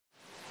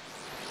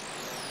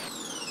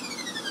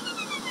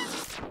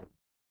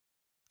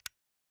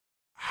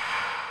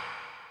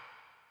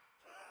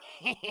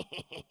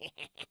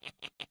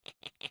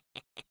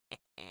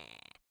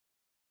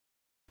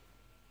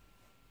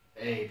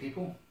Hey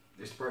people,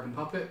 this is the Broken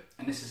Puppet,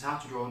 and this is how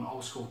to draw an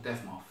old school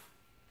Deathmoth.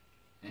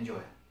 Enjoy.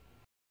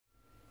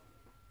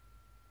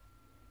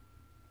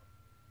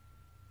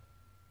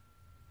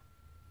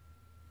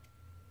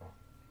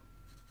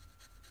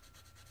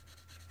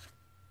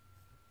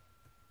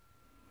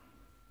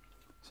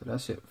 So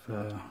that's it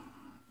for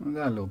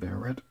that little bit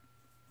of red.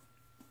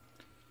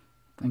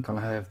 I think I'll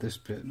have this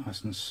bit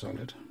nice and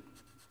solid.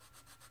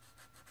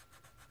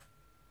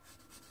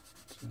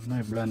 So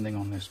no blending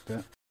on this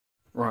bit.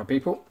 Right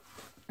people,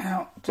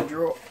 how to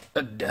draw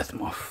a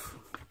Deathmoth,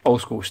 old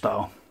school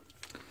style.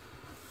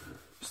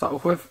 Start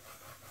off with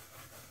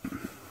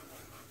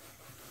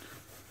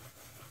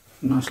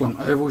nice long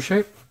oval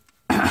shape.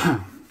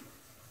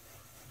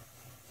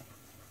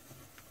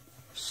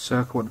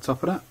 Circle at the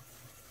top of that.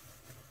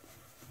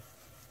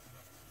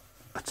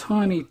 A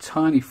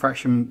tiny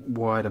fraction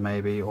wider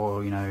maybe,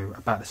 or you know,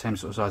 about the same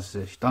sort of size as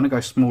this. You don't want to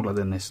go smaller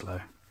than this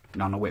though, you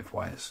know, on the width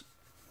wise.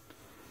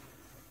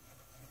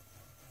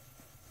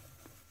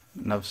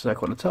 Another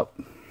circle at the top.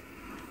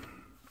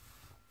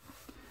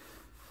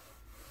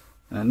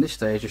 And at this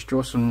stage, just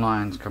draw some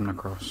lines coming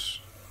across.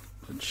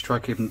 So just try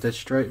to keep them dead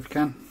straight if you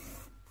can.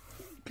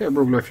 Get a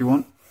ruler if you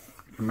want.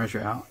 You can measure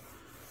it out.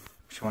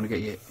 Just want to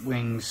get your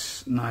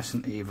wings nice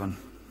and even.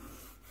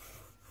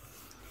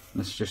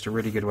 This is just a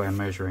really good way of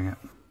measuring it.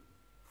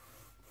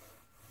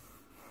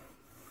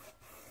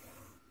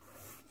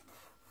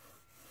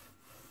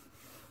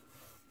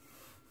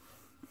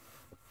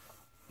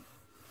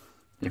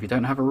 If you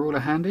don't have a ruler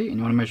handy and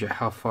you want to measure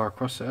how far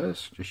across it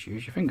is, just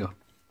use your finger.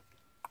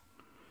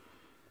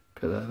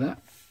 Put that there,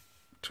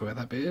 to where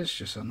that bit is,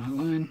 just on that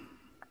line.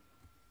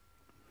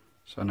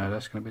 So I know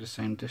that's going to be the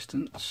same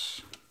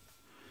distance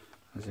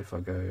as if I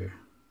go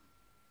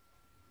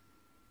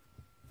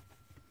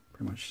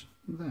pretty much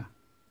there.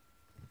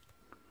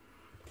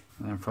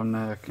 And then from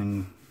there I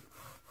can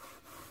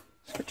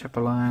sketch up a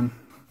line,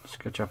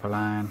 sketch up a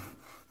line.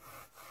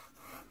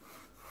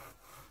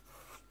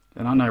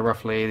 And I know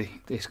roughly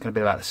it's going to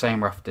be about the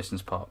same rough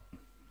distance apart.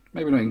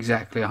 Maybe not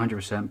exactly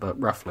 100%, but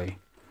roughly.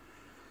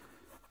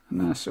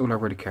 And that's all I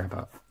really care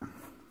about.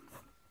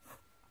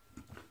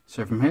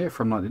 So from here,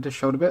 from like this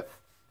shoulder bit,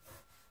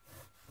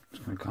 it's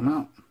going to come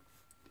out.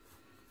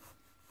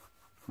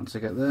 Once I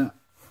get there,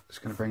 it's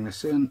going to bring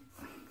this in,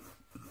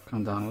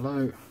 come down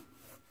low,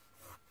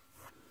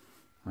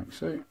 like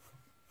so,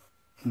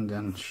 and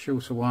then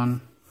shorter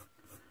one.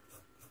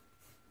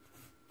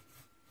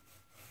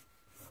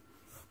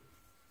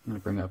 I'm going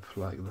to bring up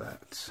like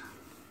that.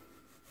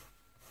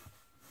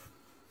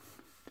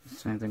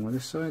 Same thing with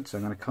this side, so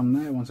I'm going to come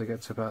there once I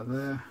get to about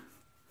there.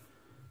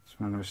 So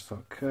I'm going to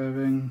start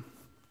curving.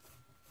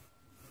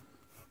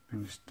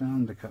 Bring this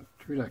down to cut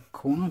through that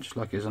corner, just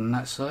like it is on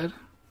that side.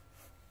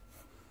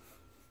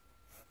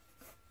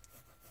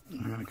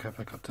 I'm going to cut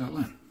back up to that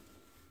line.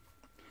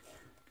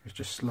 It's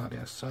just slightly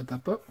outside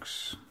that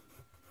box.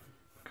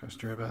 Cuts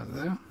through about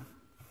there.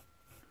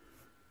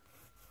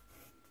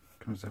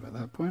 Comes to about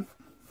that point.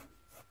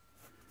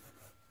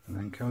 And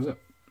then curls up.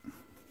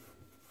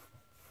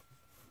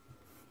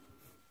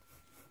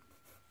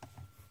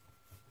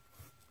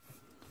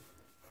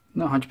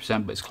 Not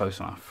 100%, but it's close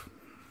enough.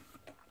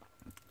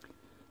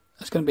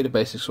 That's going to be the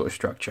basic sort of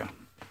structure.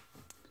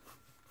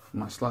 I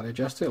might slightly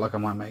adjust it, like I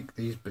might make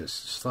these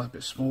bits a slight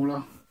bit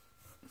smaller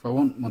if I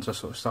want, once I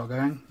sort of start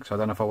going. Because I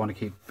don't know if I want to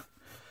keep,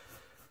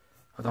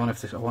 I don't know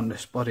if I want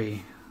this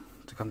body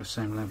to come the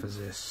same length as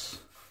this.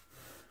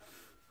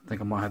 I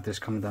think I might have this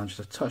coming down just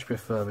a touch bit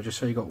further, just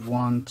so you got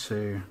 1,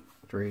 2,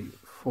 3,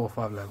 4,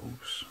 5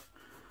 levels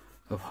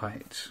of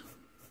height.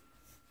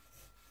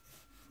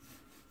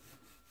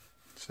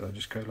 So I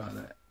just go like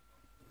that.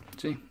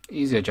 See,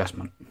 easy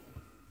adjustment.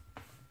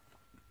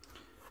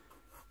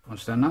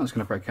 Once done that, it's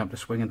going to break up the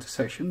swing into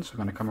sections. So I'm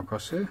going to come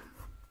across here,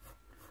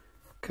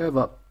 curve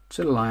up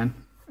to the line,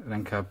 and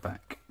then curve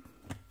back.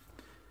 Do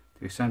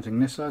the same thing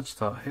this side.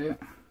 Start here,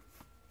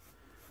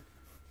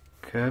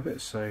 curve it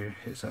so it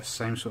hits that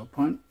same sort of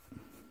point,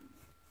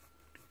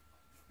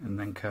 and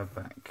then curve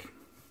back.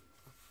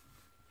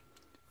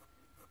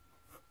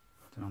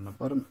 Then on the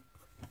bottom,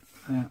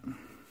 there.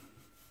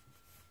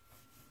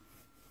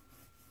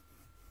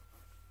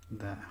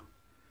 There.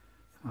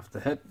 Off the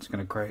head, it's going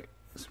to create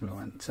some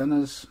little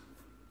antennas.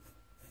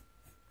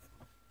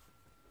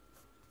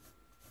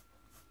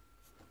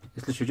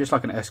 It's literally just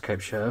like an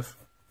S-shaped curve.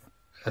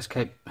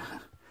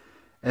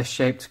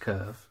 S-shaped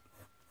curve.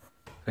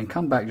 Then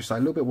come back just like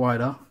a little bit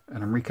wider,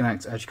 and then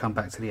reconnect as you come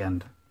back to the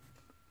end.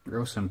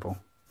 Real simple.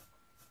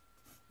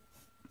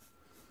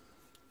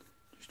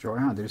 Just draw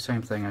it out, do the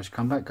same thing as you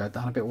come back, go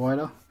down a bit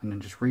wider, and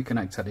then just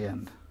reconnect at the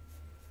end.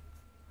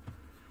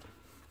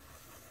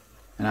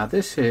 And now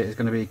this here is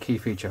going to be a key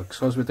feature,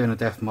 because as we're doing a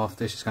Deathmoth,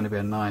 this is going to be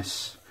a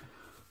nice,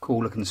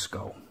 cool looking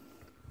skull.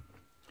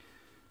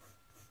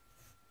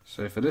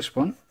 So for this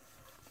one,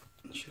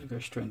 should I go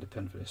straight into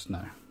pen for this?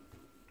 No.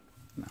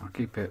 No, I'll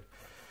keep it.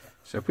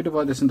 So if we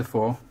divide this into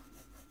 4,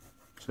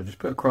 so just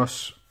put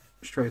across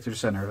straight to the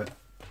centre of it,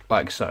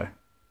 like so.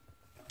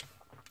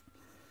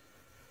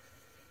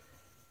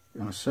 You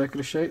want a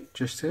circular shape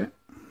just here.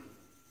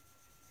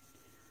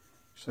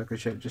 Circular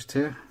shape just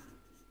here.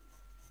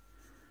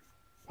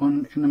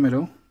 One in the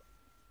middle,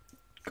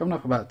 coming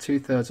up about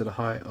 2/3 of the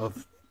height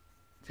of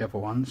the other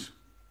ones.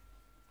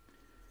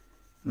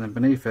 And then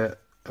beneath it,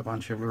 a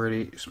bunch of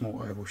really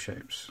small oval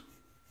shapes.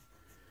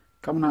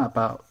 Coming out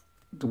about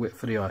the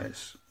width of the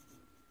eyes.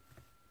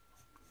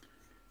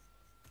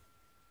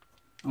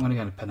 I'm going to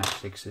go into pen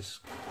actually because this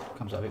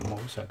comes out a bit more,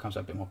 so it comes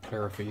out a bit more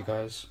clearer for you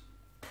guys.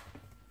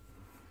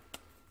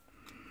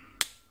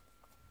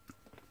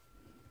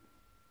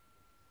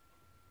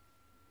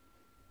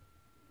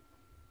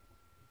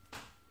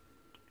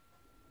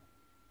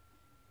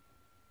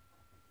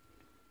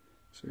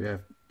 So we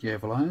have the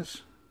oval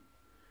eyes,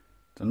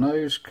 the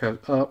nose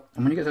curves up,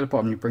 and when you get to the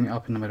bottom you bring it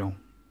up in the middle.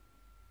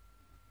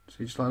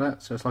 See, just like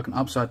that, so it's like an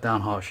upside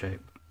down heart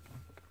shape.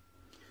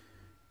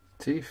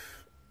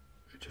 Teeth,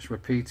 just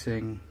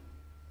repeating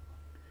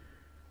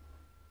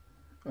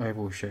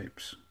oval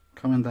shapes,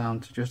 coming down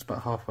to just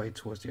about halfway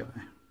towards the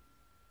eye.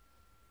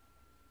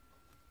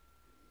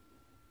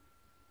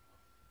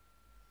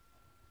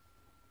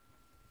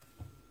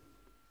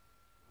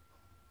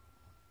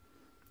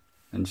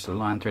 And just a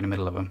line through the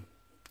middle of them.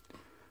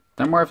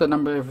 Don't worry if the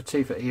number of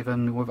teeth are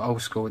even. With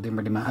Old School it didn't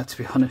really matter, to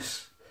be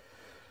honest.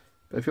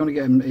 But if you want to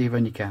get them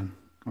even, you can.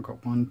 I've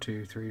got 1,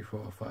 2, 3,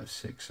 4, 5,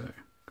 6, so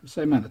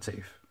same amount of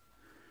teeth.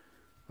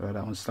 But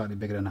that one's slightly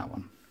bigger than that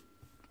one.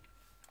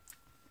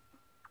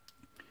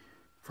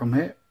 From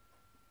here,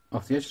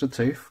 off the edge of the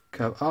tooth,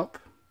 curve up,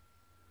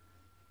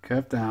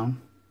 curve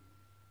down,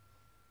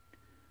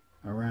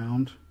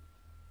 around.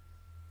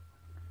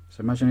 So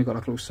imagine you've got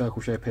like a little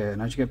circle shape here,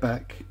 and as you get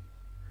back,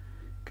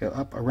 go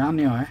up around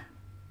the eye,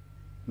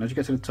 and as you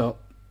get to the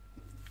top,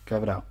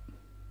 curve it out.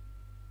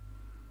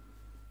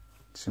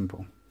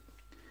 Simple.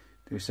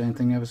 Do the same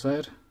thing the other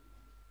side.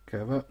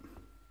 Curve up,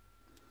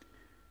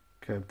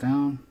 curve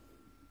down,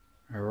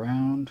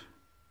 around,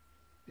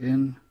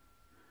 in,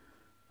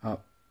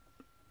 up,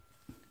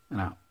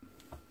 and out.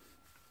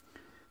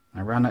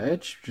 Now around that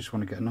edge, you just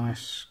want to get a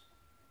nice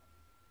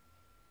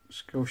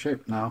skull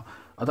shape. Now,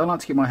 I don't like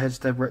to keep my heads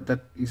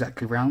dead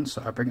exactly round,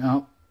 so I bring it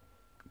up,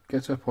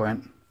 get to a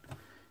point,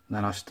 and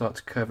then I start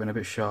to curve in a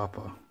bit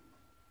sharper.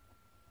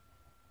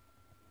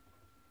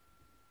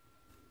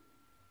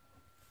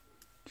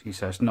 See,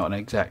 so it's not an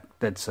exact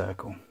dead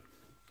circle.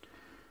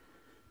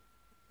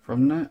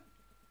 From there,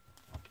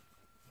 I'm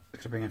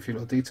going to bring in a few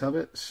little detail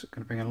bits. I'm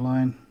going to bring in a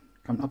line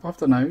coming up off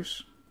the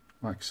nose,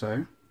 like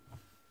so.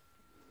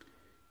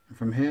 And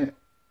from here,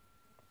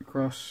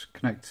 across,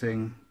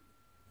 connecting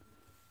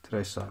to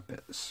those side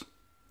bits.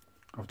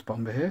 Off the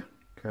bottom bit here,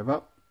 curve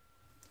up,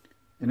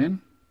 and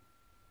in,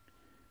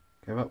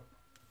 curve up,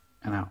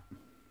 and out.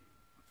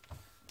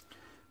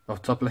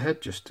 Off the top of the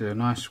head, just do a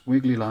nice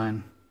wiggly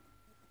line,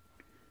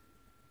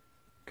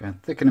 going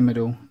thick in the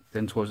middle,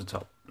 then towards the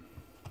top.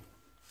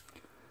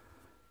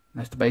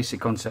 That's the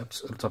basic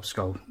concept of the top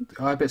skull.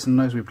 The eye bits and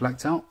the nose we've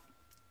blacked out,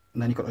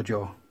 and then you've got the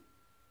jaw.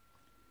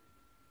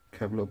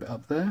 Curve a little bit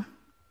up there,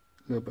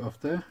 a little bit off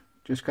there,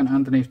 just kind of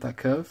underneath that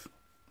curve.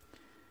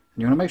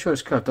 And you want to make sure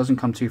this curve doesn't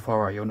come too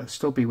far out. You want it to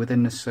still be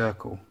within this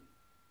circle.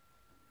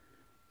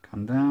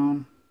 Come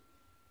down,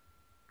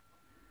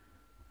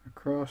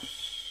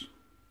 across,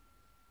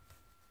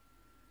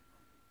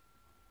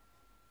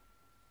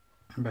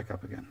 and back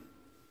up again.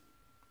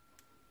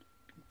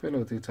 Put a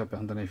little detail bit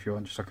underneath if you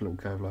want, just like a little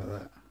curve like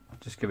that.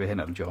 Just give it a hint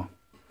at the jaw.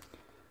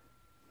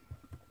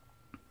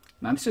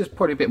 Now this is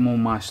probably a bit more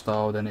my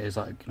style than it is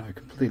like, you know,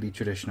 completely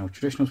traditional.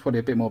 Traditional is probably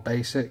a bit more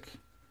basic.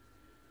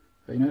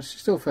 But, you know, it's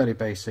still fairly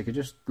basic. It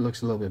just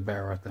looks a little bit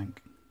better, I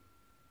think.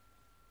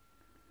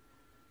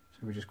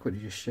 So we just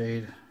quickly just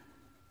shade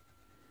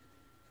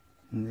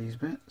in these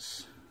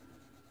bits.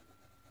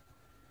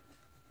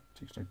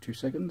 Takes like 2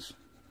 seconds.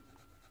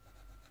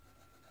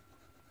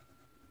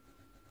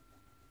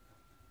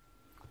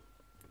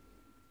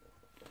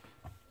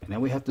 And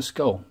then we have the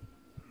skull.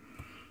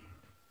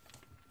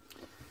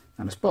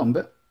 And this bottom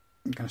bit,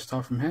 I'm going to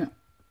start from here.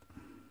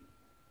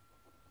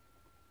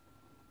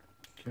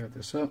 Curve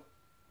this up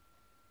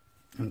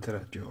into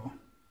that jaw.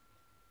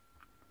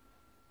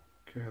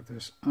 Curve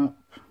this up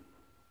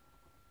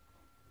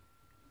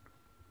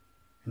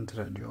into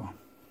that jaw.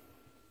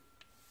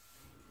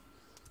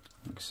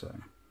 Like so.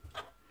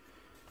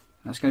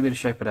 That's going to be the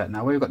shape of that.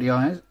 Now where we've got the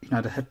eyes, you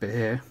know, the head bit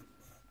here,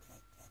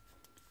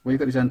 where you've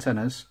got these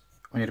antennas,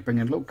 I want you to bring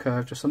in a little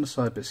curve just on the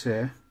side bits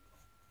here,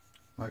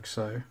 like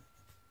so.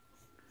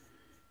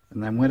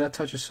 And then where that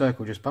touches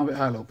circle, just bump it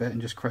out a little bit and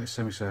just create a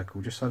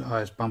semicircle, just so the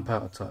eyes bump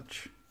out a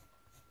touch.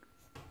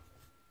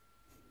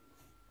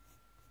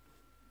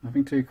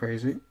 Nothing too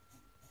crazy. I'm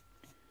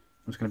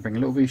just going to bring a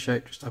little V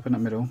shape just up in that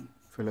middle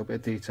for a little bit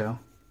of detail.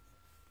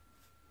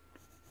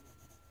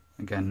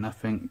 Again,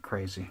 nothing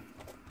crazy.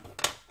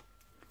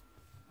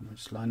 I'm going to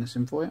just line this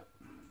in for you.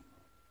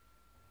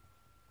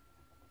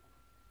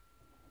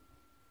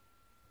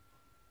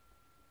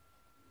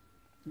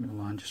 A little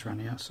line just around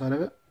the outside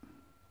of it.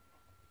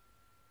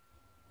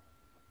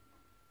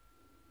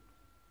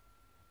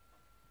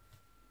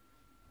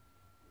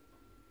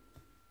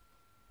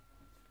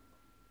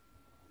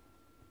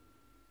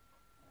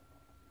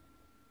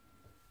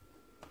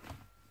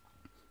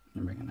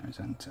 and bring in those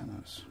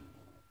antennas.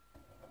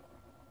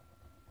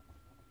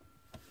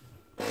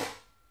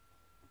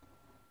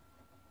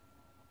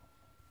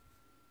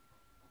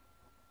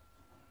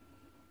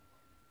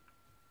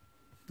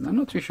 I'm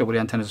not too sure what the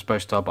antennas are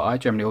supposed to are, but I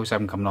generally always have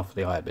them coming off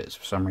the eye bits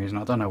for some reason.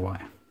 I don't know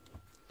why.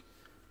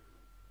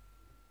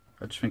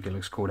 I just think it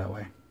looks cool that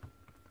way.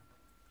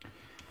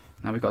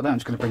 Now we've got that, I'm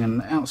just going to bring in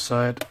the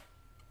outside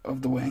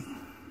of the wing.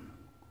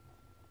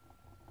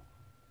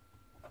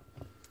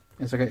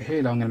 As I get here,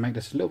 I'm going to make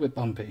this a little bit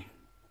bumpy.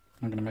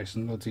 I'm going to make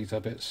some little detail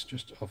bits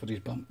just off of these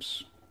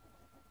bumps.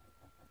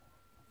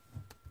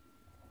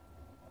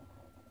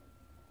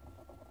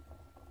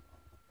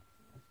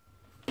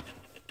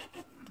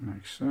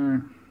 Like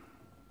so.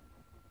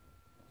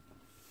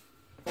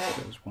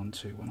 There's 1,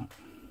 2, 1 up.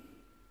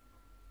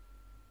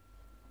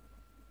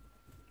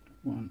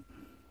 1,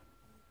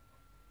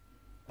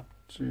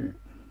 2.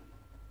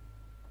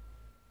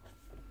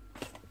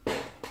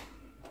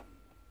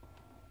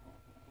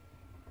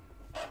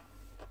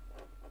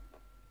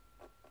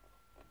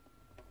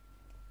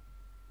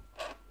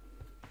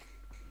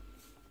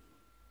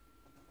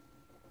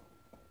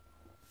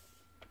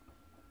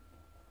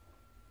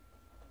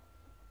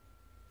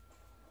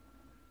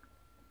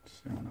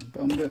 So when I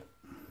bummed it.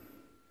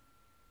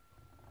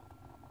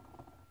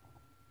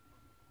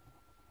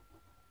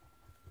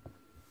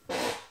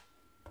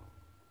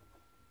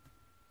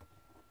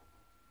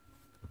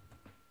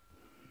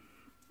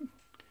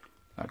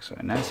 Like so,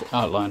 and that's the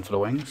outline for the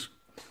wings.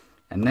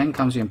 And then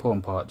comes the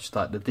important part, just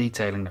like the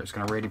detailing that's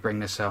going to really bring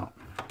this out.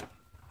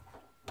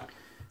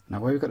 Now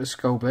where we've got the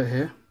skull bit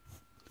here,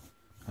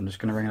 I'm just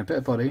going to bring in a bit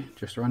of body,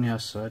 just around the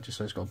outside, just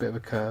so it's got a bit of a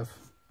curve.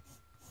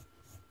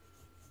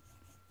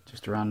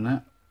 Just around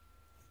that.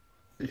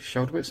 These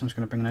shoulder bits, I'm just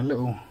going to bring in a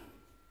little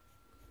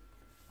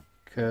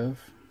curve,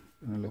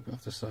 and a little bit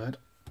off the side.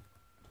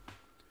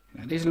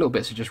 Now, these little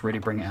bits are just really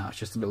bring it out, it's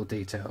just the little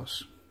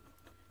details.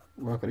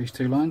 Where I've got these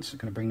two lines, I'm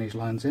going to bring these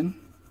lines in.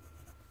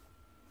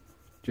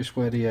 Just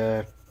where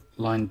the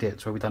line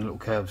dips, where we've done little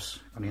curves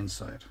on the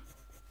inside.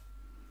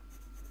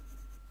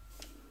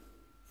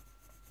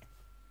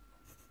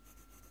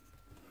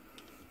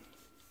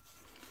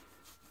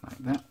 Like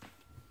that.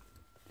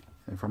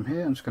 And from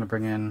here I'm just going to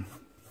bring in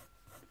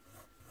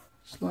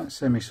a slight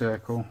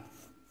semicircle.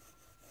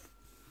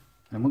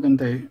 And what we're going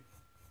to do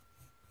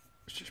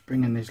is just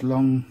bring in these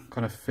long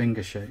kind of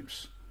finger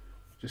shapes.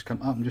 Just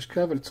come up and just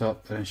curve at the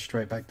top and then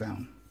straight back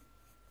down.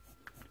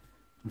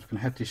 I'm just going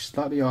to have this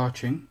slightly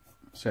arching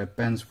so it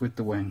bends with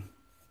the wing.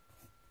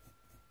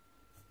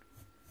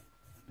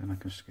 Then I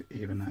can just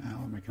even that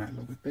out, making that a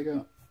little bit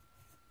bigger,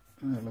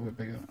 and a little bit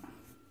bigger.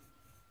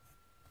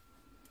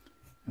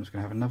 I'm just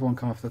going to have another one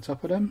come off the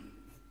top of them,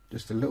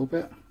 just a little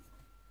bit.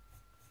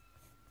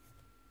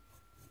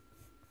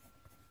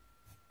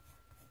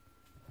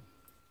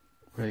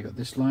 Where you got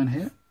this line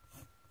here,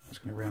 I'm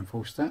just going to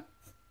reinforce that.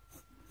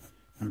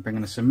 And bring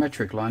in a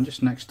symmetric line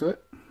just next to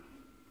it.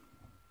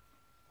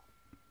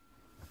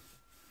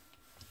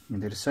 I'm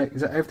going to do the same,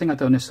 everything I've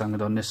done on this side, I'm going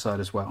to do on this side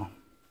as well.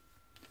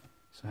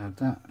 So I have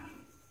that.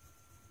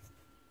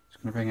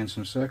 Just going to bring in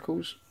some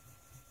circles.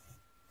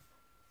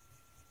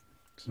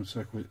 Some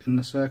circles in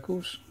the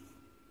circles.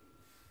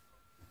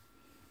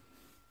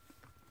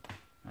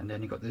 And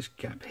then you've got this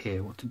gap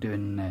here, what to do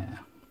in there.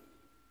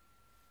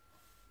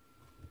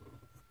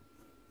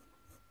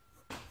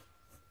 I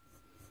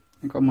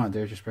think what I might do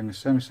is just bring a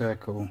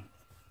semicircle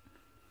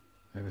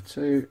over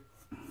 2,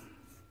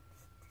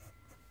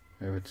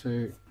 over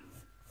 2,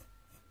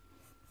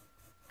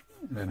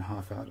 and then a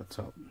half out at the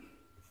top. And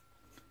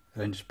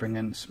then just bring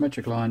in a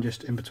symmetric line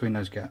just in between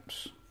those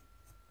gaps.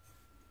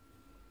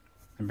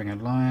 And bring a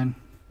line,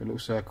 a little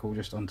circle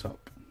just on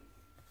top.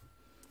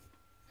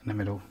 In the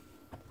middle,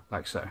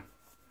 like so.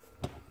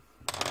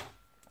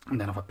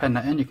 And then if I pen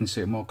that in, you can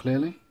see it more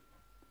clearly.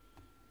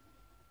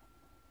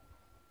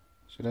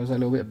 So there's that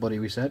little bit of body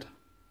we said.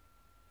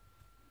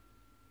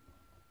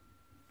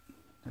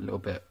 A little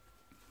bit,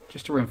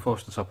 just to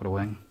reinforce the top of the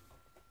wing.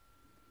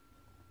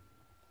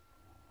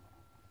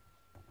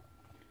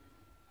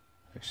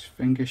 Those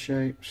finger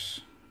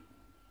shapes.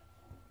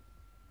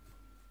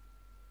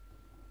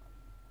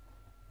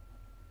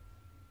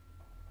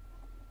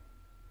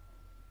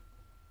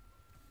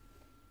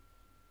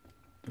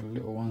 The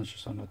little ones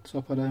just on the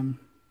top of them.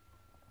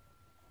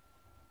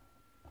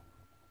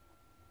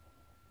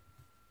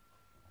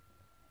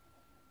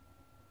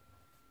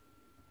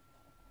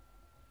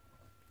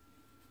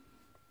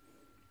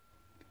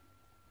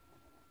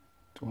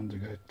 One to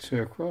go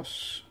 2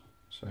 across,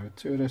 so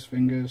 2 of those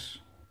fingers,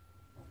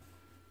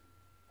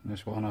 and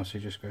this one obviously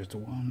just goes to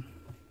 1.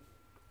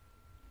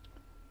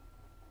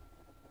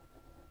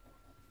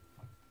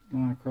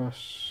 Line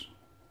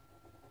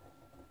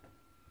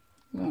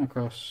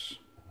across,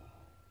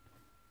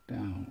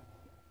 down,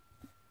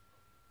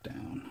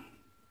 down.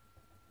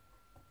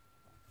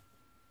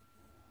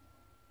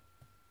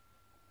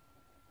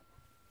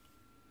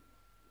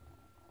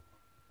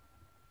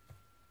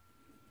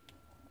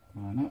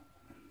 Line up.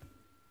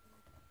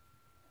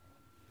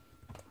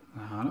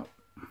 Line up.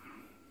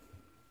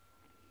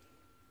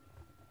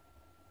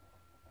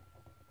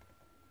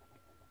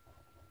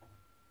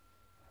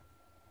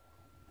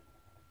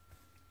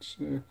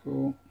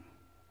 circle,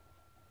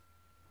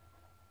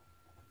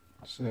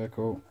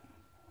 circle,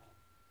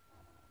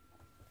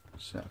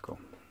 circle.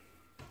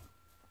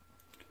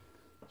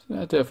 So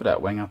that'll do it for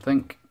that wing, I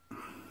think.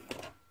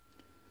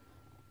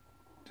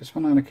 This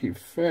one I'm going to keep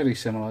fairly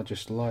similar,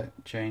 just light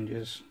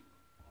changes.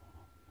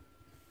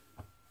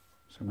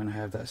 So I'm going to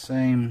have that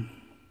same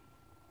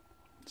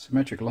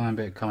symmetric line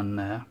bit coming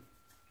there.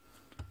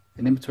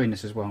 And in between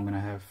this as well, I'm going to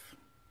have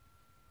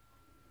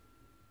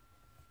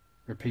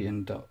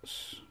repeating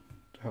dots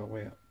the whole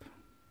way up.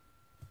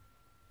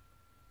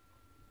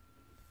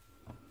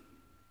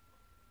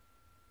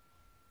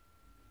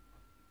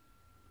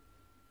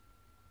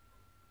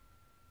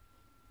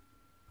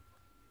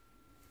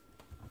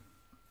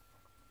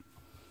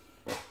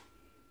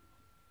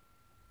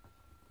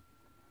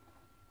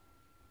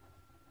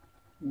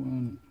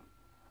 One,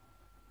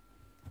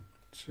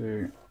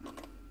 two,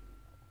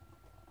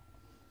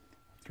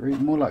 three.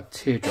 More like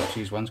teardrops,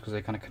 these ones, because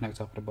they kind of connect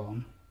up at the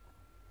bottom.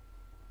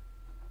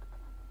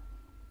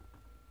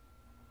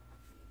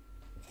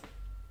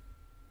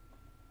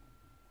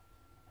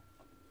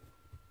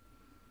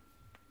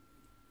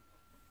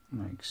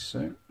 Like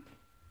so.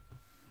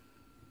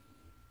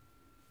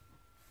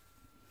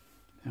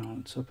 Now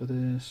on top of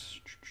this,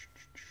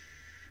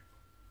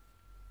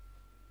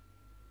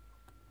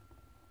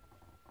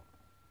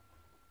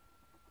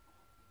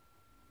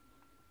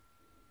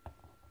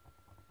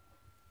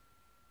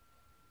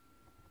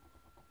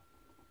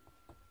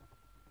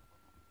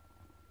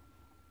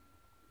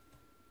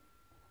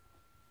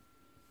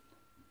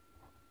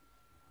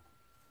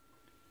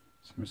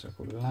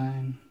 semicircle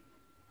line,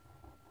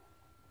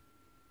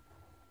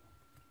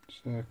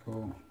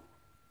 circle,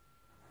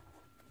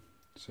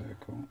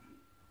 circle,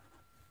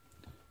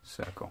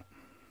 circle.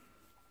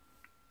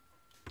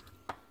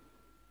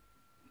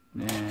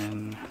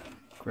 Then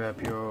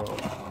grab your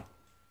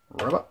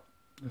rubber,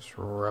 just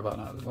rub out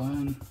that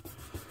line,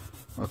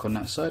 work on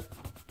that side.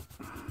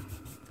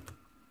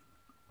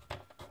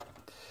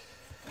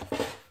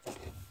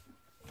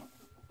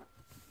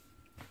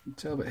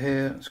 Tail bit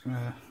here, it's going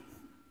to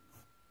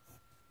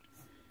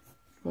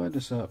divide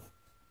this up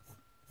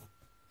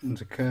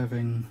into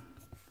curving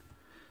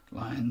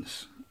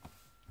lines,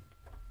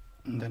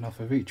 and then off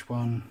of each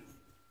one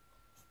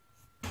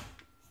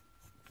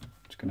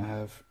it's going to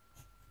have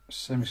a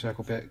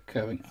semicircle bit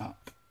curving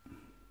up.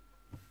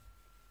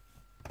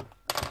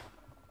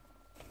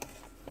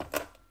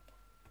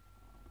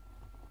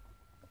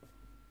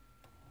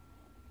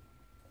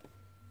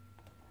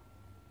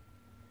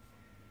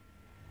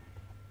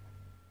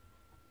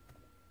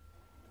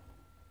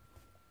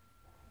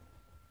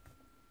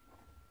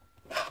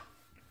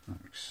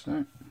 Like so.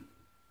 And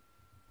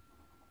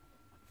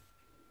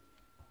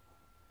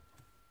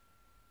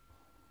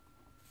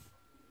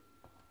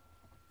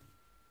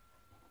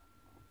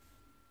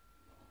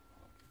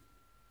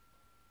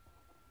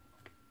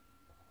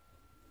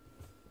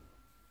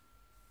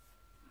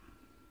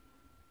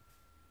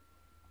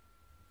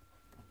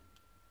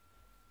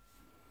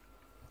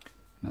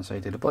that's how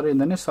you do the body, and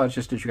then this side is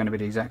just literally going to be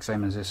the exact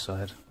same as this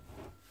side.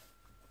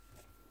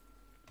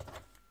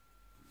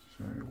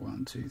 So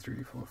 1, 2,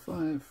 3, 4,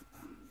 5.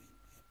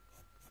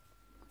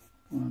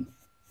 1,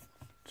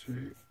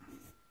 2,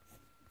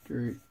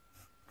 3,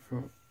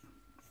 4,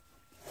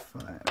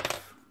 5.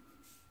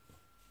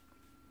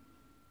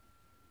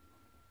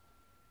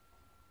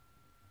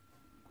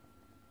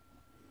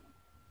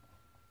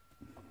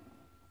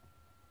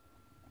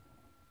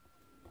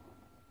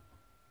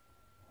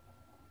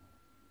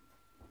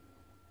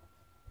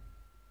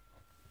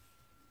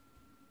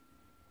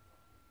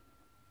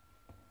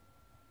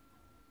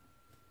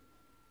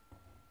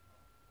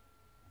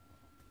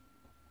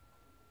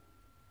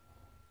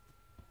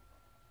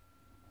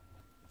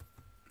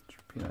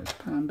 Repeat those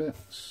pan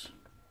bits.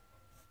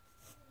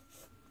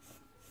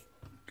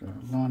 Go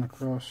a line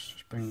across,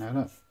 just bring that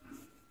up.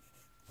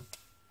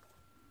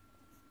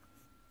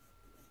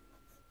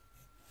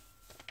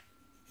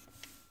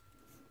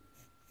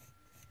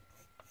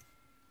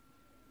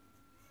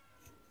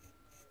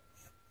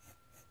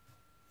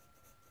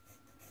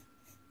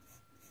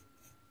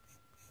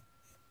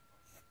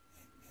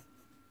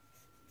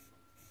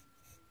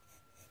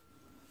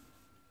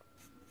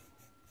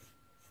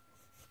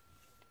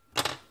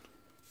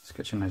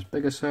 Sketching those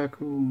bigger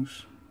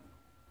circles.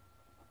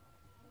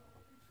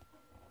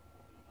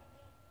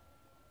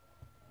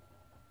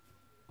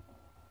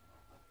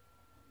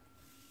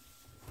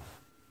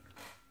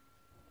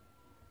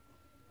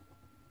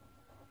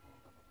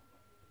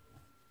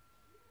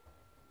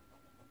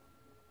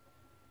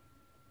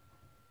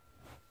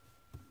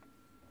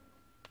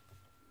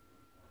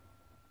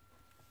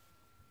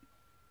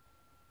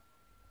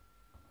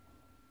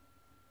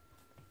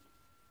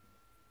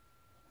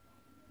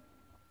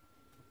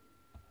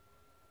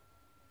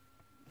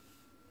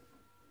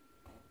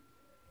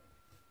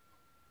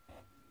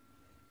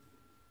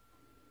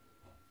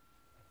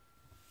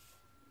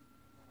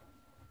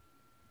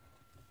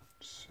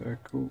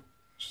 Circle,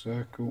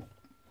 circle,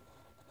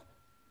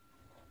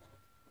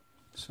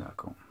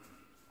 circle.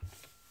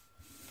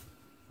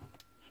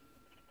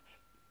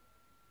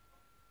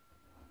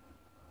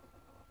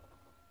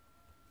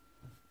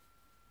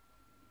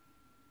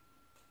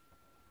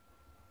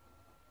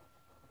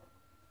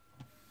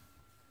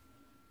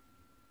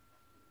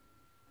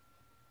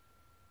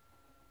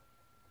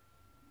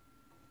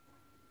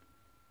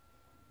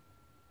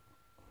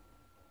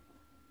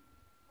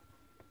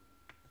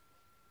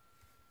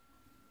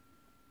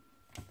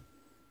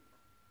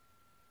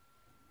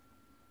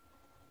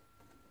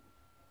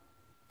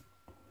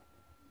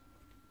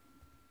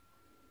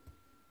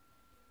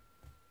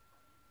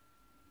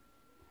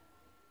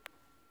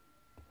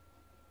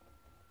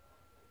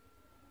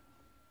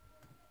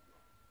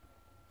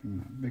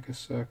 Bigger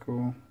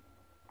circle.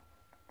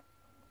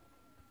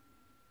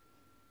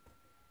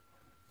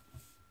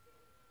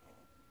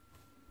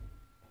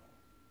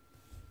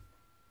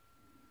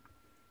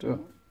 Dot,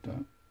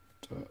 dot,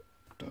 dot,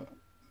 dot,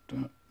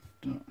 dot,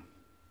 dot.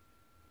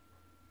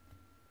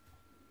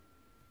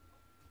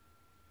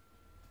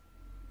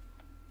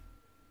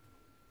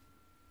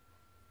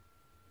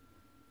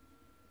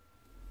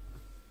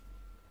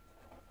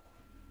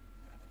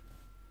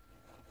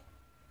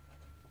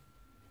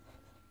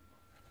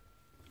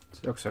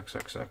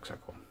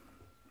 Circle.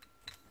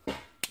 Right,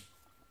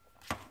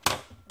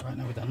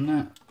 now we've done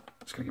that.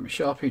 Just going to give me a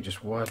Sharpie,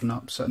 just widen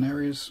up certain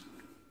areas.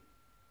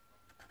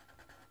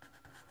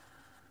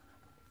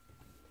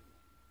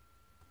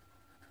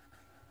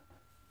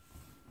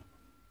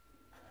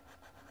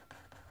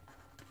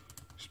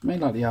 Just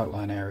made like the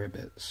outline area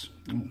bits.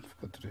 Oh,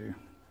 forgot to do.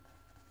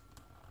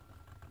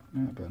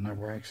 Yeah, but no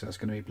worry, because that's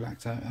going to be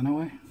blacked out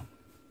anyway.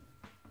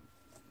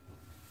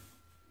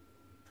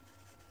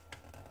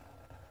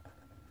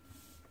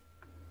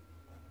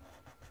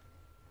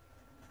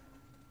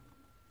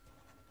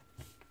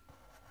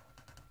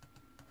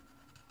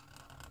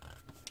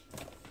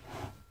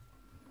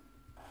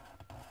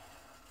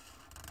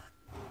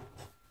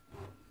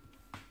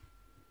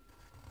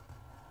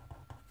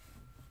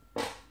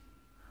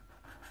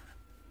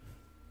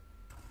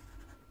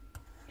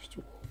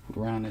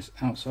 Around this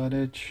outside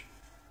edge.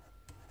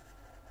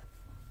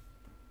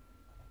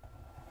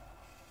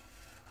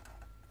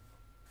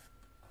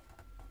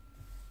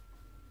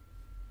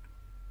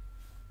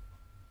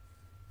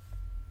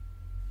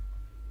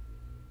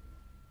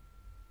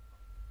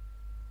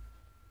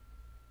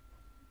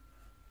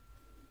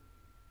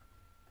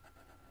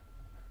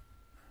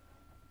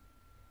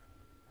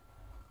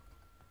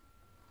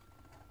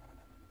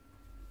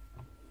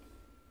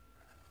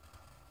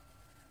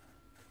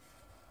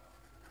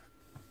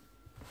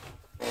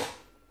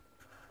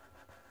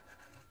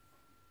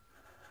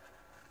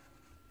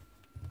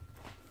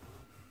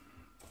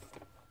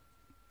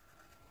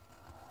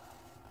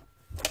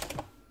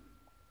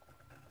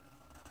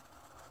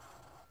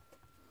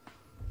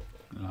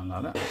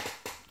 Like that.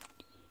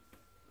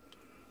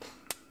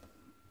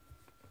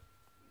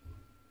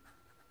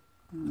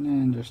 And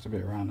then just a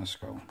bit around the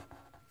skull.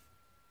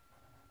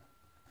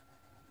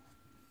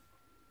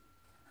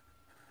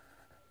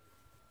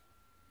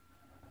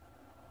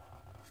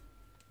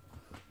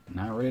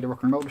 Now ready to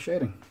rock and roll the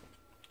shading.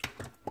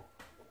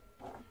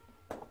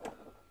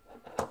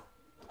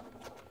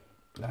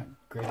 Black,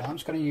 green. I'm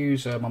just going to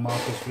use my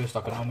markers for this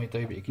like I normally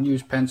do, but you can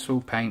use pencil,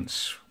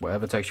 paints,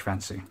 whatever takes your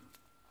fancy.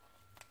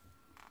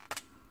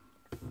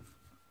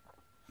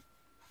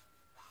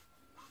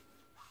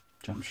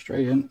 Jump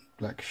straight in,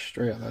 black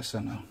straight out that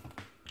centre.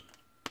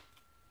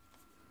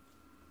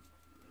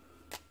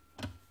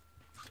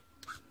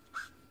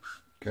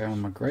 Go on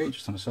my grey,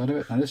 just on the side of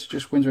it. Now this is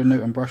just Winsor &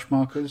 Newton brush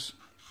markers.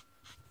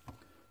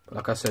 But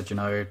like I said, you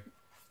know,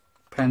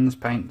 pens,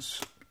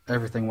 paints,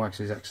 everything works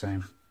the exact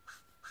same.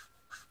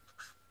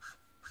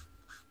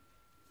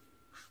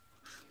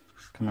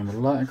 Come in with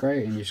lighter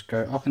grey and you just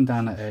go up and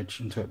down that edge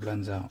until it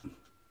blends out.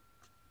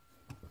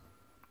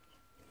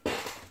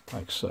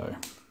 Like so.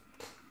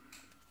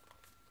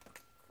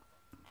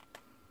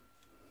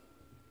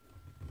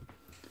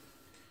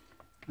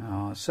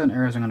 Now, certain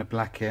areas I'm going to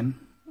black in.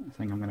 I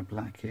think I'm going to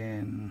black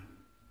in.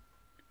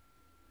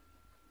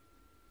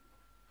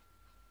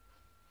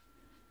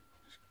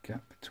 Just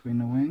gap between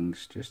the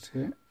wings, just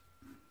here.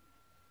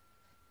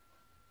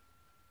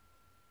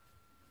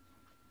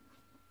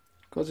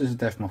 Because this is a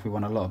Deathmoth, we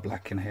want a lot of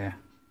black in here.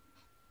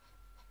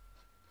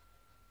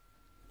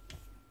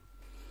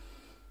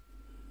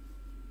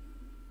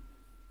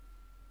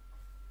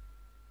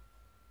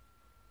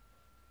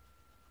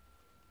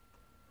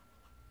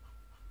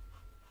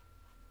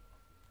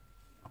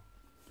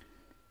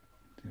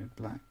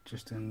 Black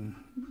just in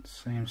the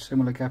same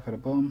similar gap at the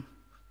bottom.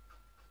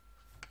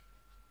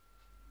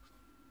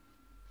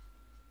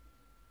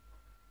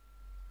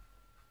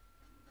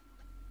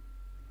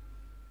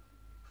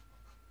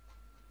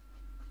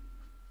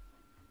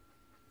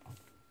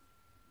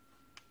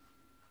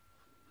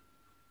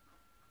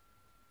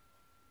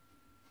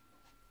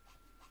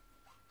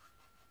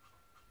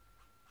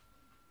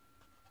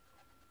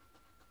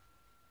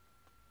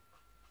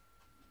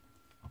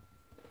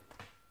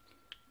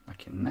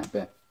 Back in that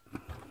bit.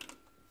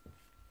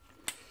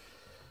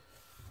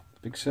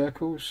 Big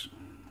circles.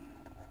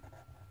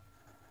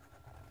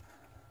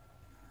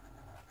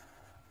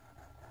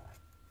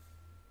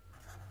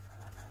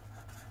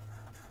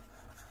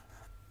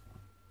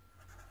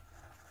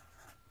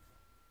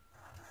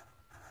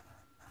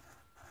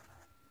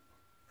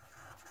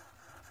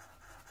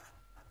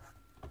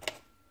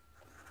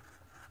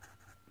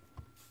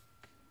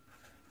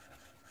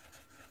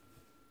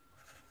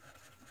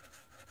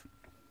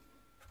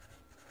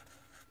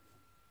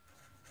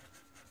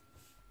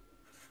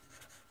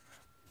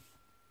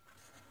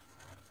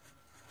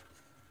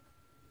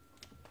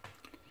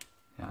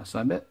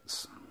 Outside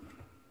bits.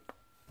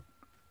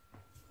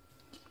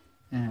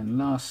 And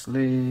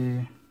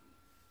lastly,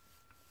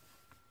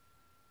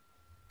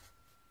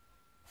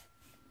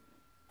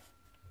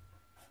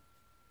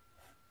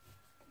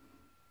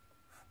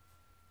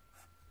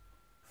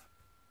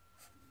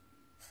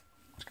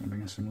 going to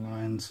bring in some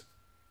lines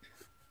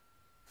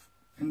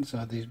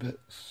inside these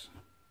bits.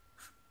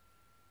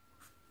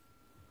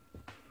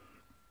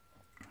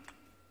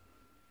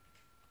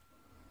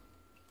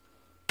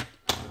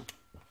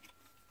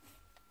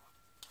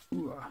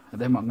 Ooh, and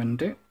then what I'm going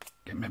to do,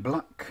 get my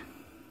black.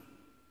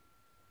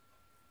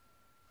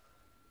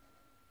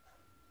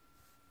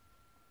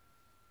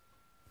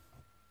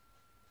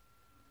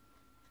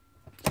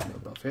 A little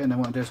bit off here, and then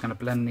what I'm doing is going to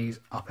blend these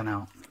up and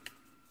out.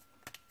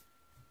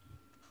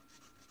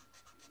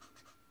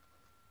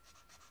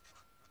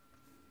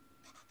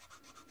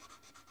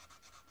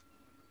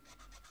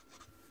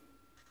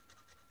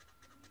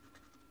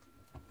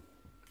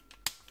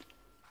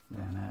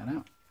 Then that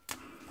out.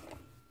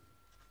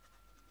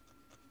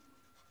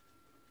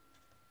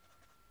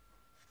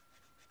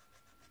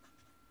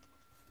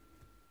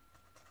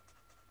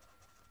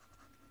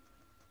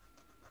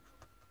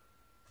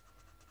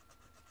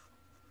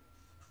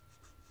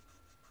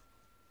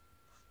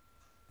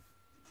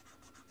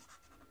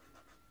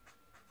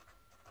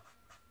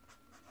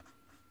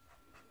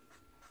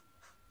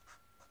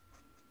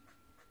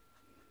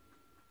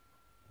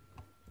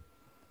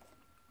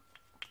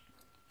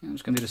 I'm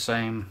just going to do the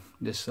same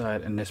this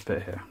side and this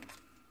bit here.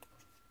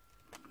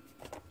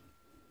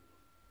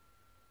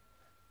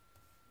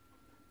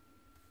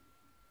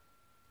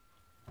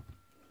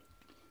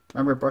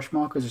 Remember, brush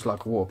markers is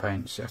like water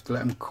paints. You have to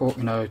let them cool,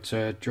 you know,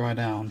 to dry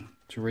down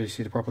to really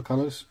see the proper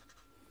colours.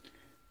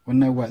 When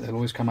they're wet, they'll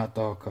always come out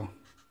darker.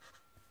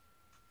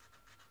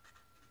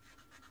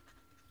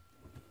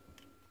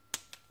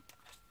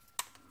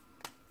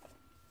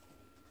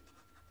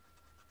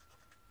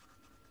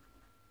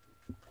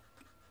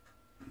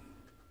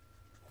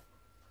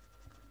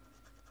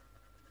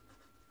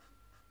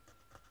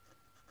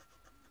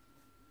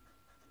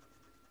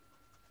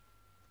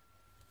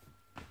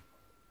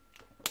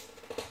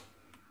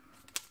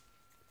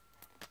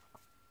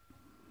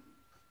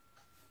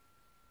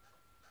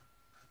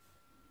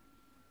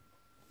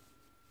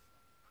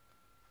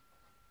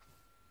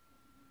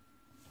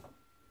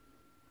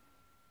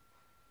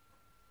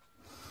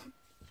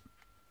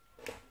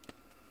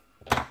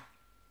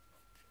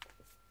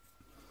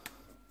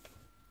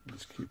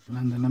 Just keep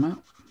blending them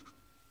out.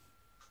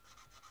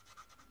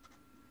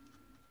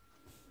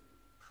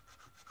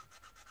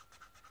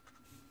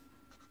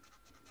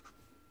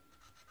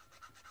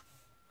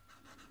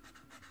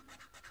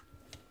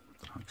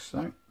 Like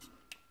so.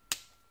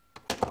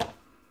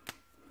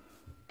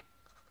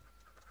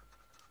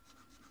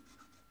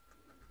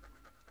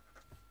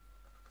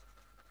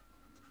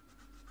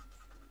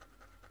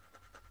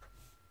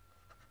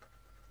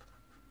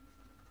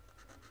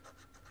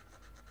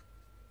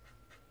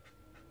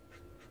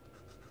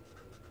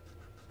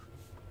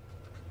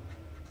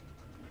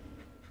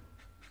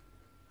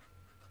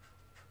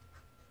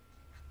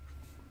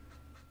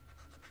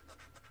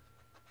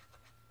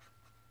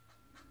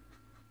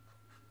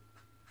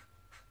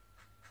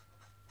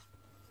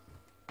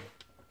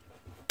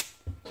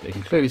 So you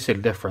can clearly see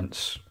the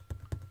difference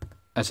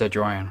as they're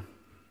drying.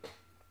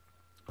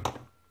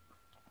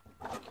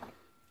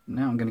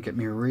 Now I'm going to get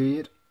me a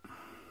reed.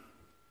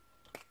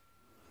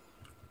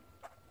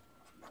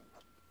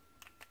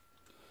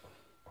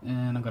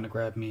 And I'm going to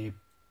grab me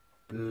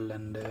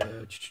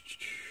blender.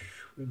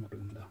 Where's my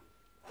blender?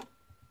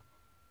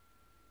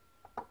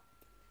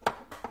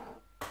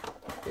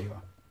 There you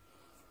are.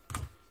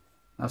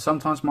 Now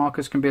sometimes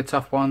markers can be a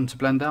tough one to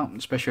blend out,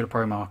 especially the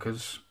pro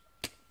markers.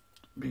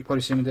 You've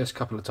probably seen me this a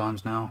couple of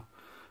times now.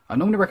 I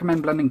normally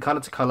recommend blending colour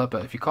to colour,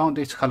 but if you can't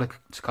do colour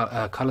to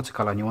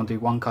colour and you want to do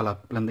one colour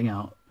blending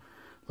out,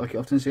 like you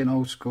often see in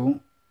Old School,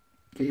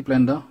 get your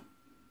blender,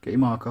 get your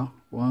marker,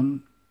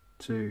 1,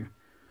 2,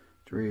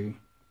 3,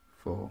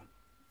 4,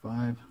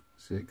 5,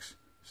 6,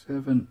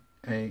 7,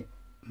 8,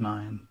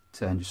 9,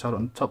 10. Just hold it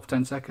on top for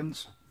 10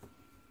 seconds.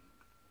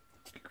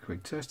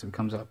 Quick test if it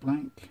comes out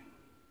blank.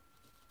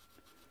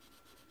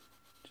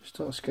 Just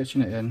start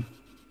sketching it in.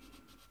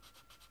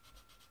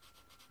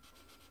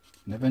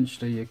 And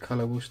eventually your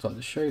colour will start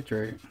to show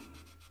through.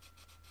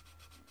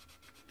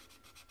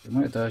 And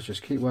when it does,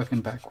 just keep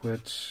working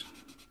backwards.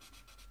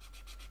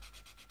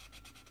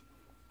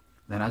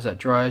 Then as that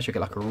dries, you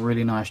get like a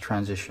really nice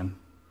transition.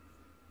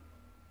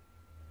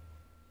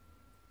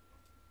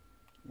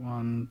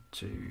 1,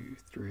 2,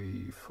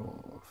 3,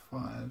 4,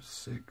 5,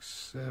 6,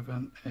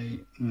 7,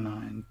 8,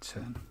 9,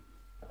 10.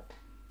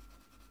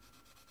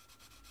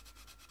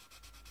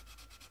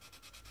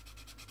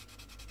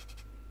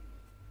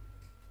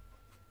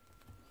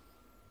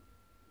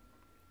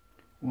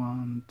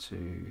 One,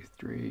 2,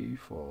 3,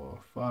 4,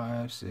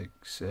 5, 6,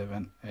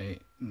 7,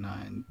 8,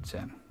 9,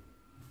 10.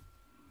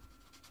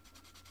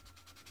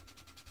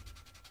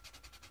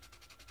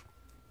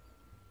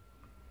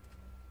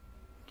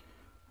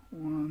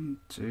 One,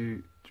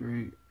 2,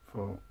 3,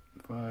 4,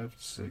 5,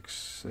 6,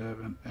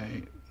 7,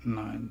 8,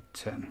 9,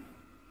 10.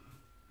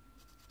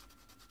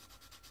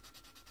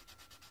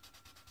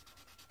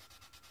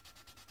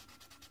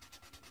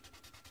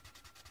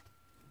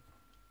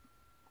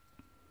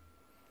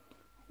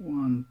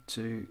 One,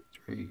 2,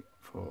 3,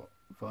 4,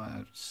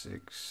 5,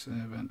 6,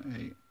 7,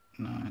 8,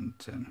 9,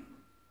 10.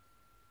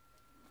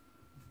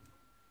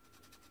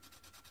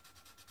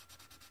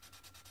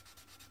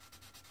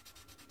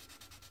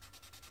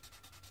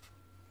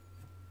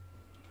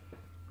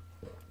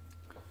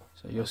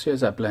 So you'll see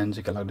as that blends,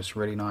 you get like this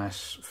really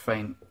nice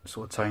faint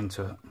sort of tone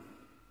to it.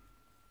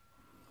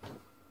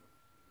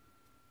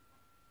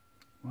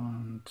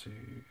 1, 2,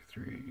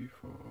 3,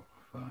 4,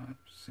 5,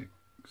 6,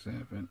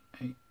 7,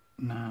 8,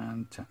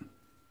 9, 10.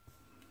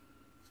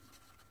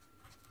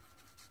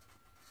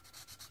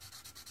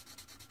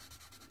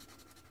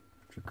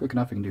 If you're quick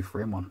enough, you can do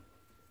 3 in 1.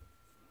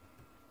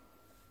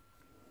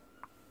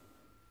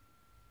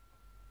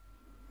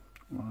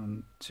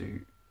 One,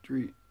 2,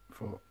 3,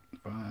 4,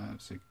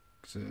 5, 6,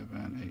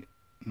 7,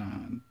 8,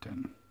 9,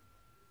 10.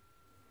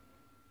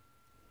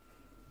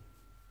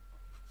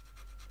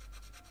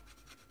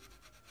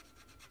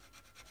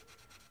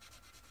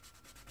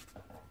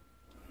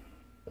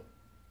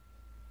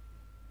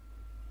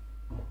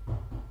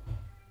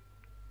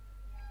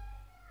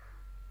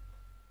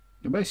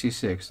 You'll basically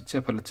see, because the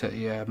tip of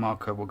the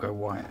marker will go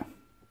white.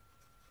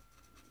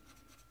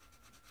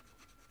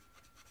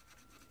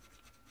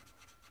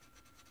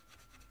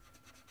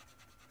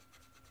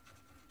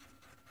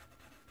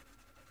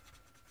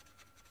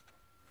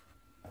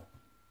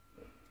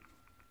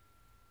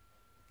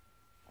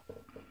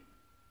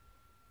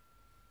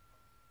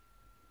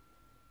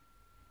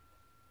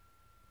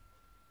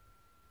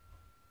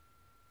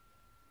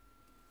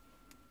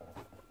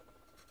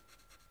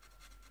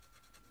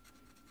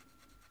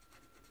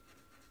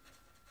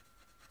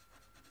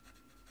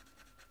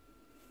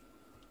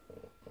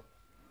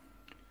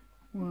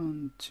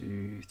 One,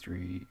 2,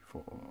 3,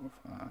 4,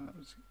 5,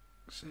 6,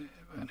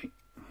 7, 8.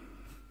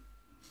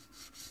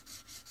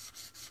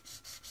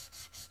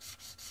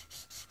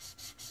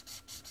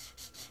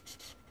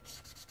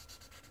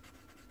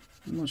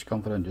 Once you're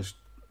confident, just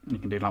you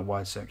can do like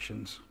wide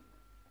sections.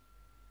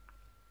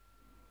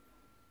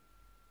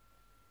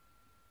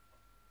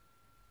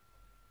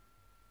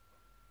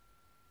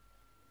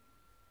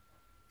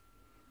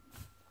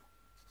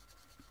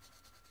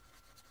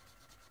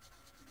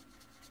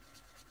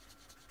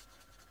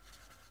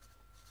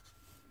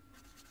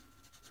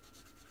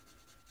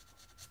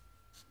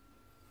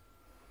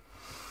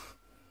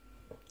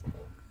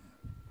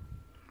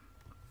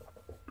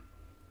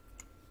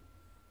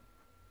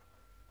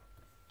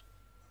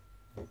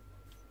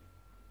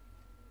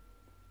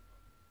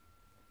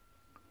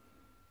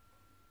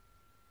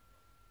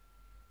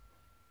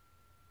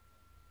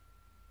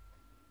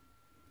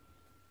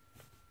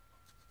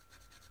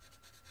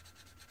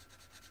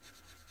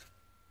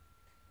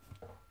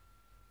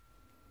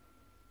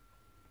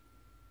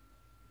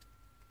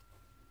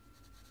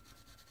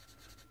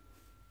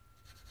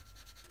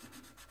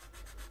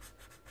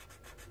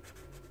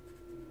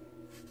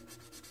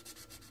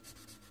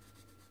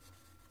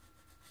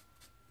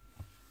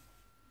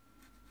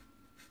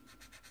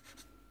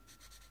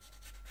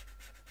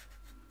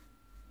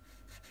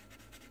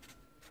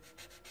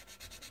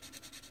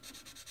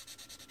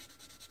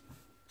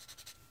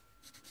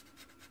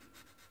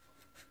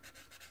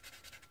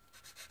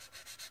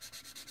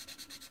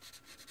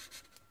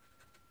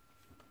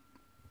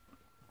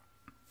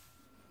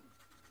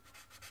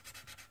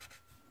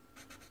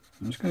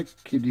 I'm just going to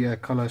keep the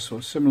colour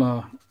sort of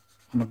similar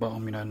on the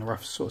bottom, you know, in the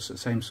rough sort of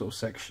same sort of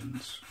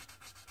sections.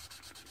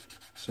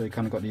 So you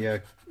kind of got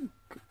the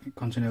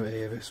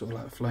continuity of it sort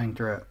of like flowing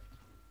through it.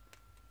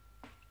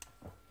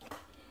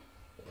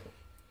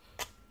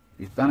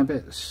 These banner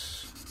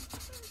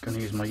bits, going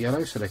to use my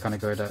yellow, so they kind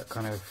of go that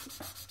kind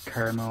of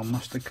caramel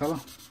mustard colour.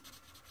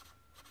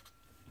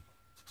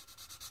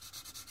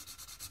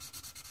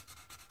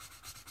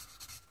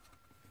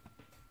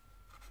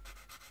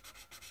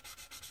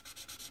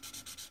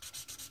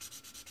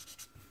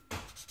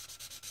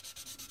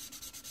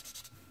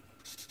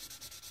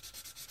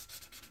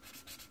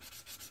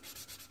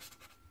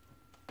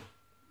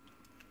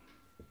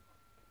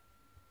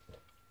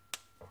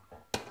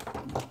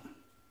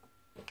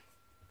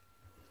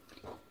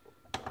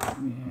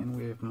 And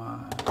with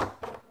my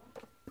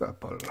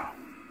purple.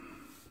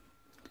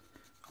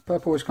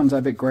 Purple always comes out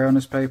a bit grey on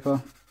this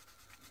paper,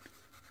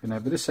 you know,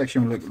 but this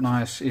section will look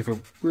nice, either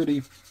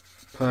really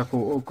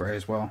purple or grey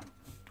as well,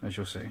 as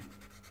you'll see.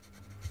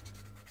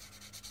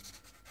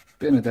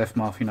 Bit of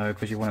Deathmoth, you know,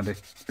 because you wanted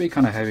it to be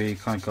kind of heavy,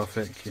 kind of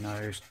gothic, you know,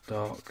 it's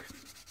dark.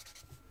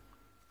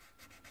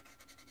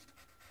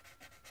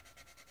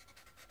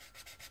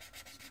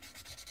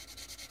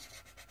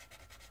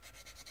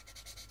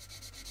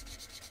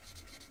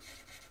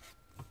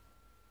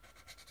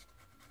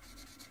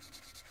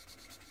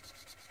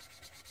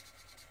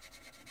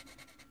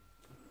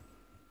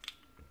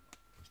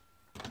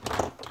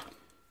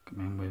 Come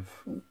in with,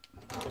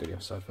 do the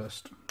other side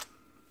first.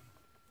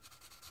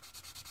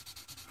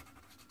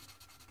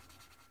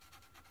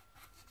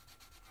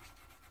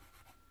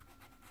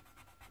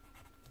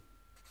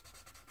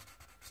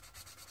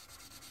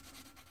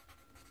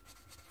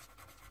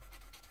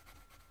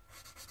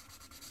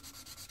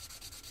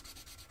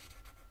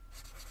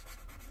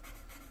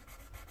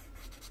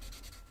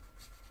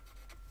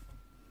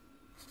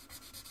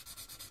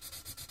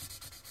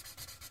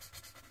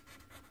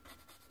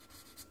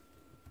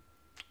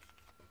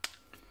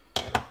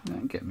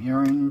 Get me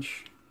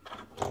orange.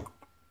 I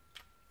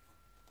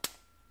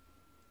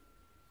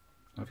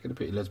have to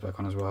put your lids back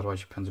on as well, otherwise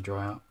your pens will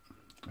dry out.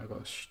 I've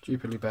got a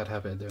stupidly bad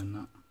habit of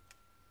doing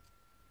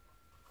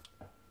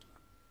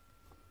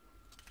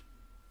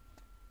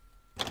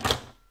that.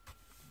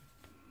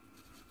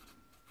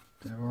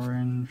 Bit of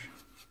orange.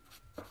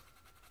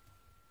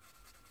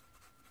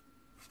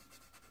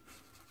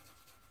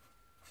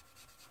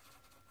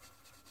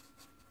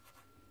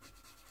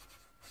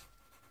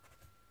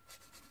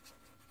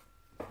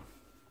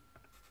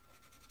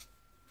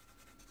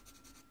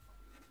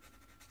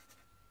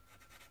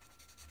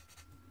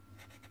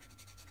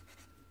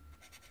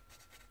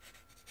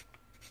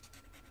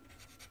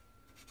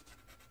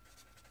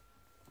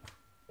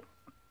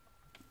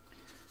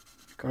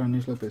 Got on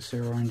these little bit of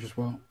zero orange as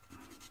well.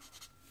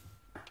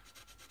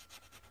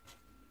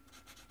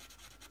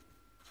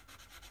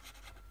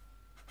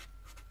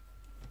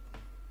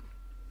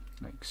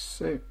 Like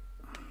so.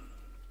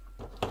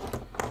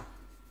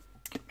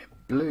 Get me a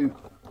blue.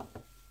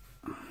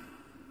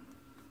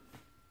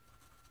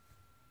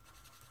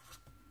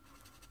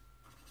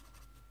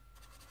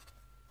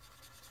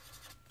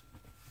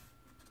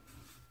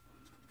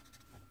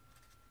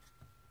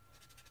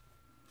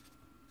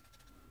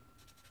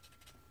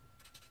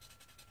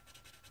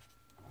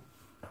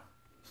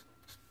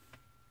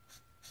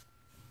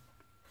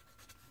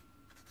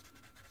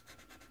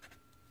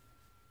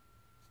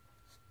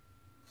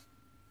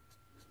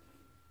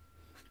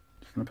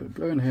 I'm going to put the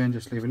blue in here and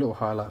just leave a little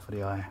highlight for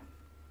the eye.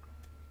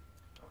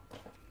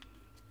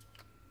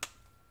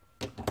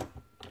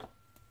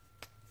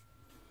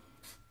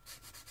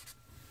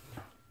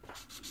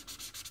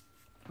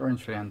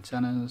 Orange for the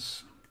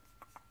antennas.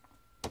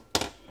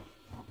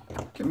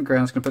 Get my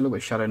ground, just going to put a little bit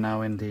of shadow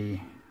now in the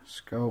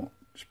skull.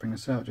 Just bring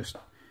this out, just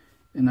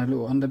in that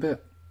little under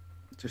bit.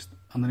 Just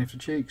underneath the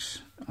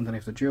cheeks,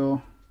 underneath the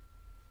jaw.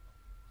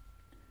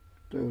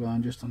 Little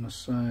line just on the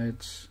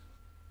sides.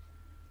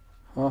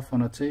 Half on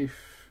the teeth,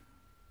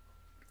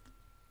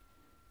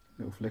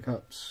 little flick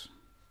ups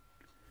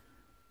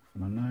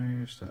from the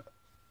nose, that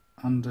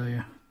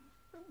under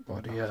by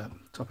the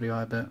top of the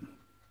eye bit.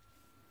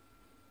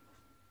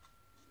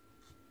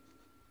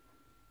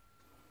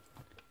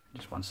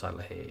 Just one side of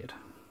the head.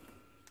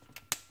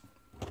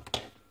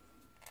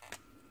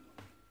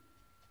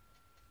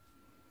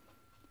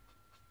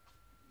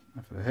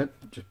 And for the head,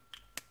 just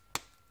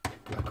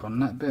black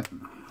on that bit,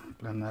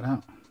 blend that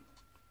out.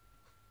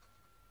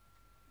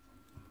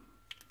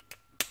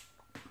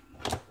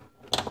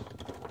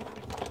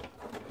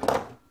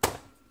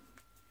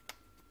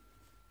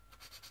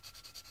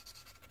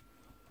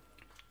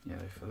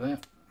 Yellow for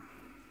that.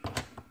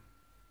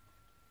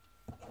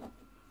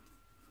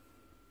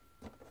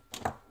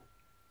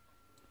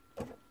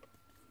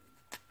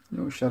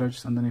 Little shadow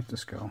just underneath the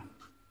skull.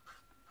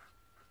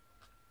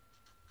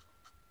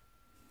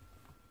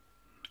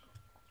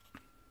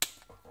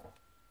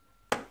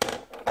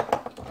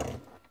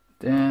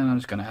 Then I'm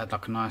just going to add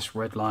like a nice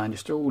red line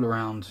just all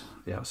around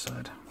the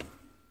outside.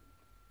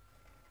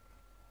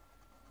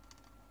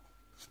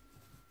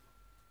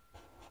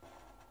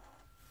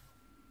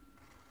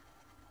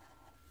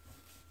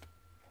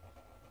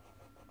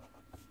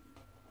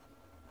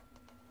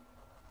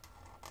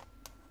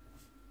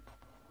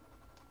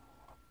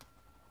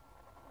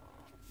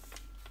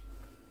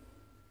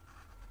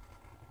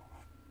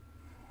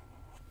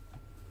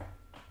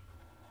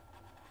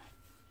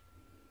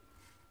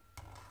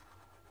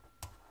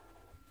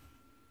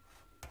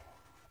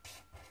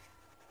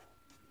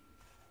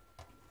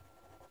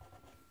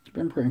 It's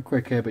been pretty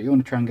quick here, but you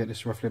want to try and get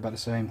this roughly about the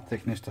same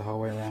thickness the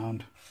whole way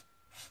around.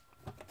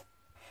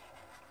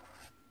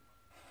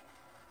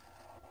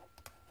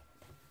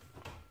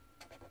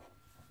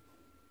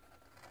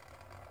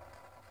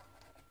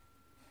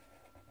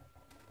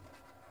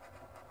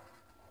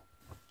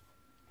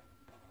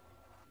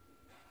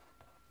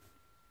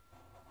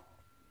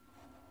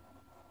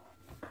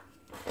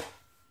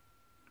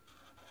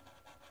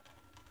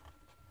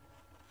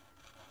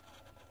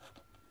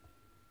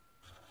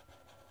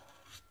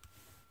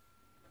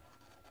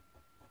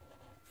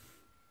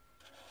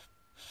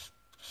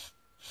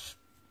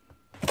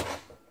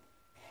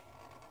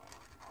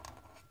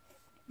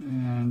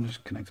 And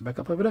just connect it back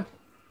up over there.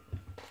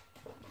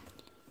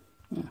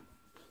 Yeah.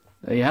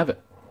 There you have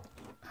it.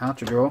 How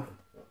to draw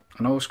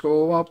an old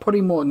school, well,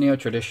 probably more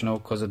neo-traditional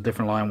because of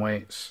different line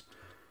weights.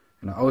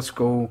 You know, old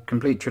school,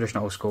 complete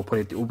traditional old school,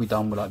 probably it will be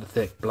done with like the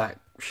thick black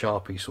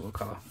Sharpie sort of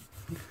colour.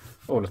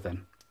 All of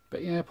them.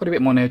 But yeah, probably a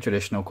bit more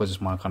neo-traditional because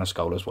it's my kind of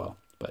skull as well.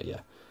 But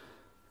yeah.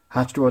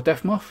 How to draw a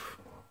Deathmoth.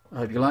 I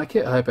hope you like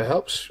it. I hope it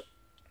helps.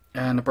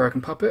 And the Broken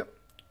Puppet.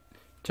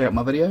 Check out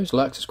my videos,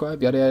 like,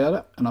 subscribe, yada yada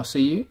yada, and I'll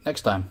see you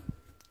next time.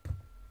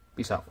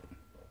 Peace out.